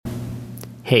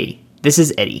Hey, this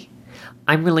is Eddie.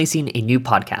 I'm releasing a new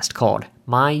podcast called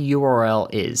My URL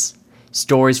Is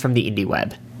Stories from the Indie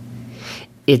Web.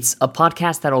 It's a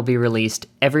podcast that will be released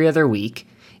every other week.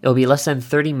 It'll be less than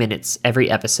 30 minutes every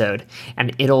episode,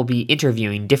 and it'll be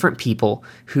interviewing different people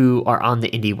who are on the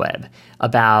indie web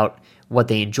about what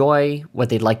they enjoy, what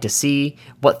they'd like to see,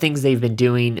 what things they've been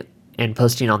doing and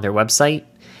posting on their website,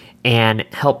 and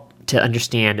help to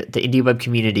understand the indie web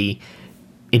community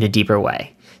in a deeper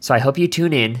way. So I hope you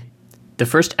tune in. The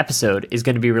first episode is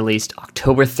going to be released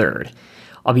October 3rd.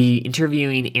 I'll be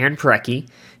interviewing Aaron Parecki,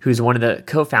 who's one of the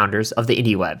co-founders of the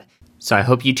Indie Web. So I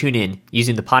hope you tune in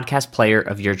using the podcast player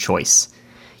of your choice.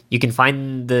 You can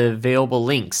find the available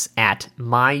links at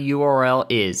myurlis.com.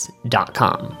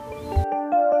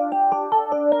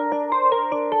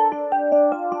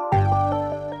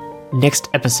 Next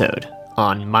episode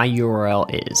on My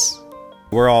URL Is.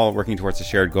 We're all working towards a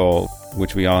shared goal,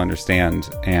 which we all understand,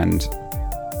 and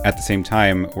at the same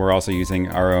time, we're also using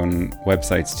our own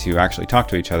websites to actually talk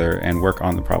to each other and work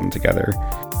on the problem together.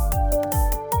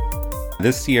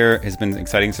 This year has been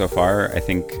exciting so far. I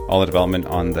think all the development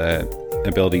on the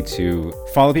ability to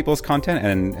follow people's content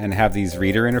and have these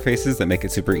reader interfaces that make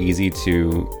it super easy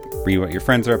to read what your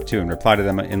friends are up to and reply to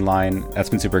them in line, that's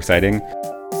been super exciting.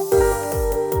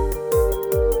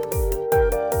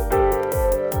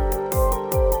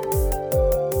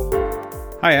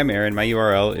 Hi, I'm Aaron. My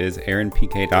URL is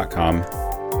aaronpk.com.